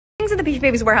Things in the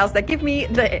Peachybbies warehouse that give me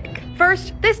the ick.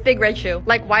 First, this big red shoe.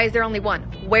 Like, why is there only one?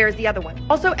 Where's the other one?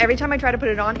 Also, every time I try to put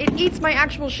it on, it eats my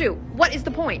actual shoe. What is the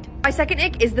point? My second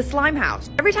ick is the slime house.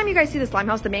 Every time you guys see the slime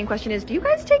house, the main question is, do you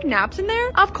guys take naps in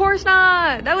there? Of course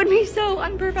not. That would be so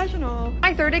unprofessional.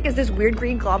 My third ick is this weird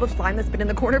green glob of slime that's been in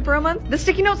the corner for a month. The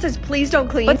sticky note says, please don't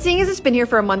clean. But seeing as it's been here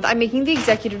for a month, I'm making the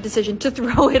executive decision to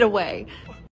throw it away.